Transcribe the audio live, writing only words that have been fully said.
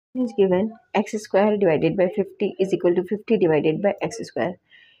Is given x square divided by 50 is equal to 50 divided by x square.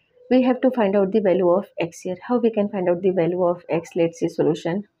 We have to find out the value of x here. How we can find out the value of x? Let's see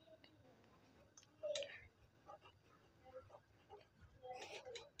solution.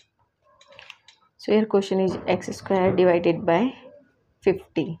 So your question is x square divided by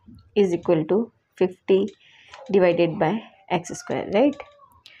 50 is equal to 50 divided by x square, right?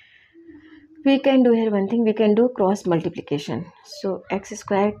 We can do here one thing, we can do cross multiplication. So x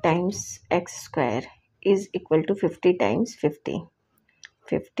square times x square is equal to 50 times 50.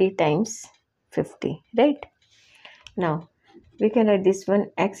 50 times 50, right? Now we can write this one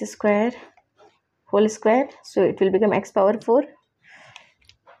x square whole square, so it will become x power 4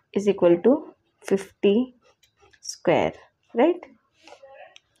 is equal to 50 square, right?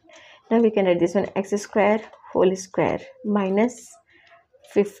 Now we can write this one x square whole square minus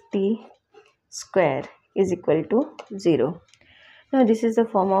 50 square is equal to 0. Now this is the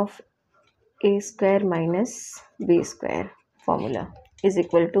form of a square minus b square formula is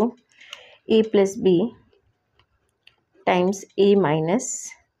equal to a plus b times a minus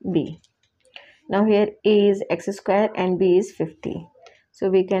b. Now here a is x square and b is 50. So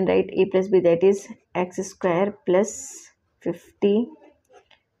we can write a plus b, that is x square plus 50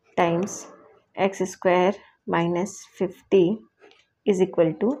 times x square minus 50 is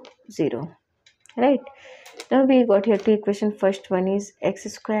equal to 0. Right. Now we got here two equations. First one is x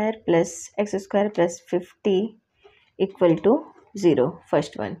square plus 50 equal to 0.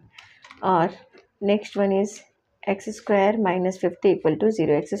 First one. Or next one is x square minus 50 equal to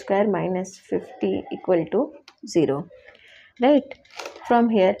 0. X square minus 50 equal to 0. Right. From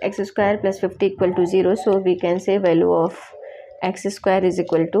here x square plus 50 equal to 0. So we can say value of x square is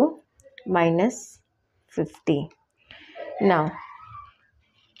equal to minus 50. Now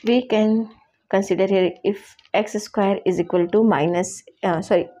we can consider here if x square is equal to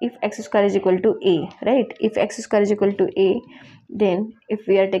if x square is equal to a, right? If x square is equal to a, then if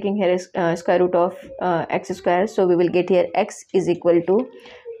we are taking here square root of x square, so we will get here x is equal to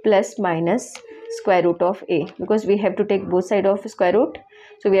plus minus square root of a, because we have to take both side of square root.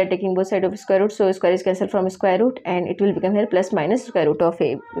 So we are taking both side of square root, so square is cancelled from square root and it will become here plus minus square root of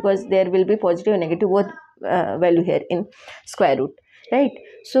a, because there will be positive and negative both value here in square root, right?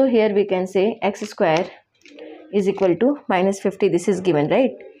 So here we can say x square is equal to minus 50. This is given, right?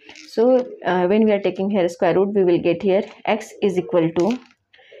 So when we are taking here square root, we will get here x is equal to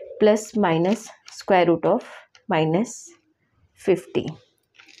plus minus square root of minus 50.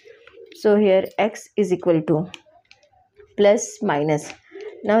 So here x is equal to plus minus,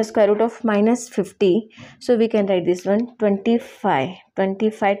 now square root of minus 50, so we can write this one 25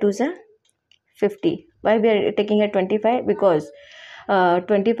 to the 50. Why we are taking here 25? Because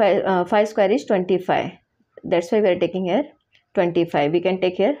 5 square is 25, that's why we are taking here 25. We can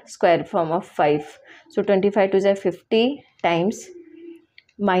take here square form of 5, so 25 to the 50 times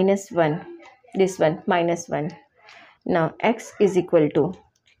minus 1, this one minus 1. Now x is equal to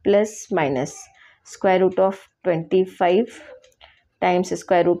plus minus square root of 25 times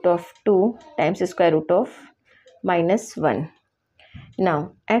square root of 2 times square root of minus 1.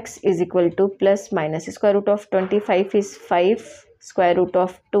 Now x is equal to plus minus square root of 25 is 5 square root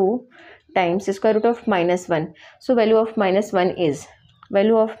of 2 times square root of minus 1. So value of minus 1 is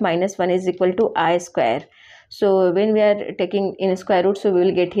equal to I square. So when we are taking in square root, so we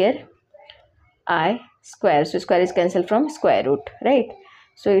will get here I square. So square is cancelled from square root, right?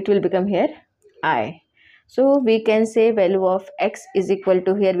 So it will become here I. So we can say value of x is equal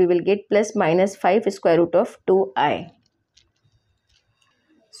to, here we will get plus minus 5 square root of 2i.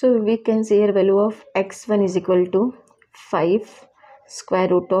 So we can say here value of x1 is equal to 5 square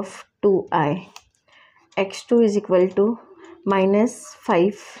root of 2i. x2 is equal to minus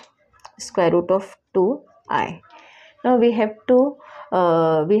 5 square root of 2i. Now we have to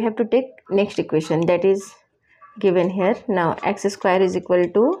take next equation, that is given here. Now x square is equal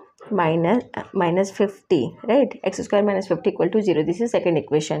to minus 50, right? X square minus 50 equal to 0. This is second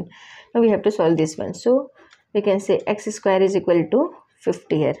equation. Now we have to solve this one. So we can say x square is equal to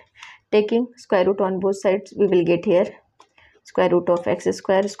 50 here. Taking square root on both sides, we will get here square root of x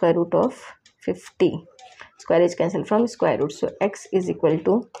square, square root of 50. Square is cancelled from square root. So x is equal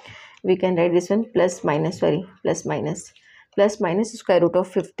to, we can write this one plus minus square root of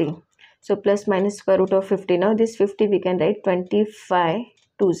 50. So plus minus square root of 50. Now this 50 we can write 25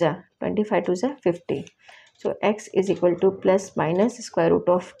 to the 50. So x is equal to plus minus square root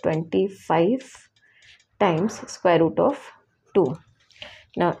of 25 times square root of 2.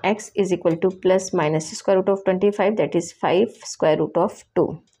 Now x is equal to plus minus square root of 25, that is 5 square root of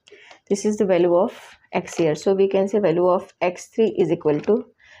 2. This is the value of x here. So we can say value of x3 is equal to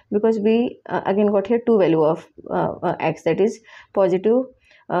because we again got here two value of x, that is positive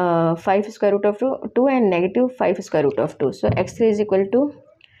 5 square root of 2 and negative 5 square root of 2. So x3 is equal to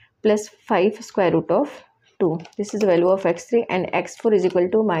plus 5 square root of 2. This is the value of x3, and x4 is equal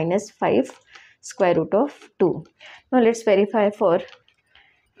to minus 5 square root of 2. Now let's verify for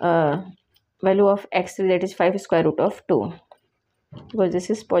value of x3, that is 5 square root of 2, because this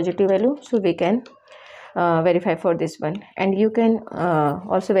is positive value, so we can verify for this one, and you can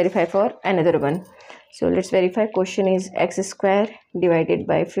also verify for another one. So let's verify. Question is x square divided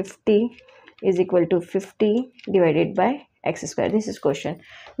by 50 is equal to 50 divided by x square. This is question.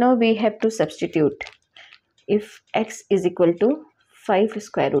 Now we have to substitute. If x is equal to 5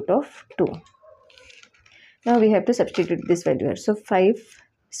 square root of 2, now we have to substitute this value here. So 5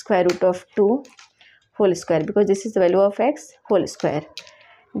 square root of 2 whole square, because this is the value of x, whole square,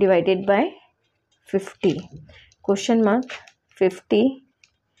 divided by 50, question mark, 50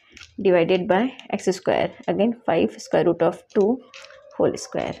 divided by x square, again 5 square root of 2 whole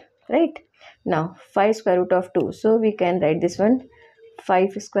square, right? Now 5 square root of 2, so we can write this one,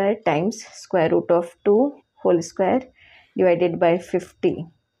 5 square times square root of 2 whole square divided by 50,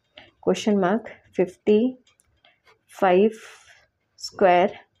 question mark, 50, 5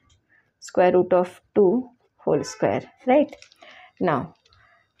 square root of 2 whole square, right? Now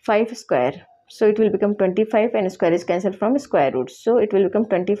 5 square, so it will become 25, and square is cancelled from square root, so it will become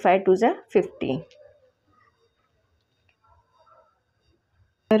 25 to the 50.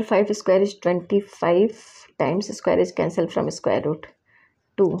 Here 5 square is 25 times square is cancelled from square root,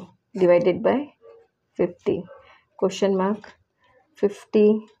 2 divided by 50, question mark,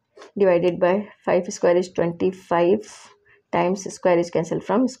 50 divided by 5 square is 25 times square is cancelled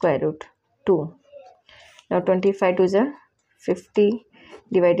from square root, 2. Now 25 to the 50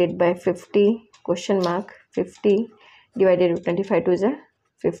 divided by 50, question mark, 50 divided by 25 to the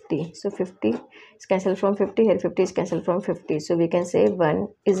 50. So 50 is cancelled from 50, here 50 is cancelled from 50. So we can say 1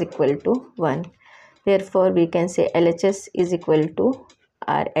 is equal to 1. Therefore we can say LHS is equal to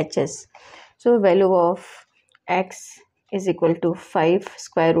RHS. So value of x is equal to 5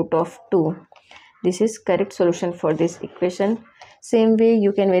 square root of 2. This is correct solution for this equation. Same way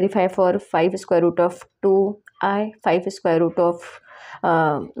you can verify for 5 square root of 2i, 5 square root of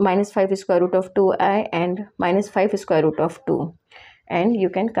minus 5 square root of 2i, and minus 5 square root of 2, and you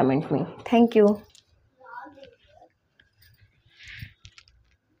can comment me. Thank you.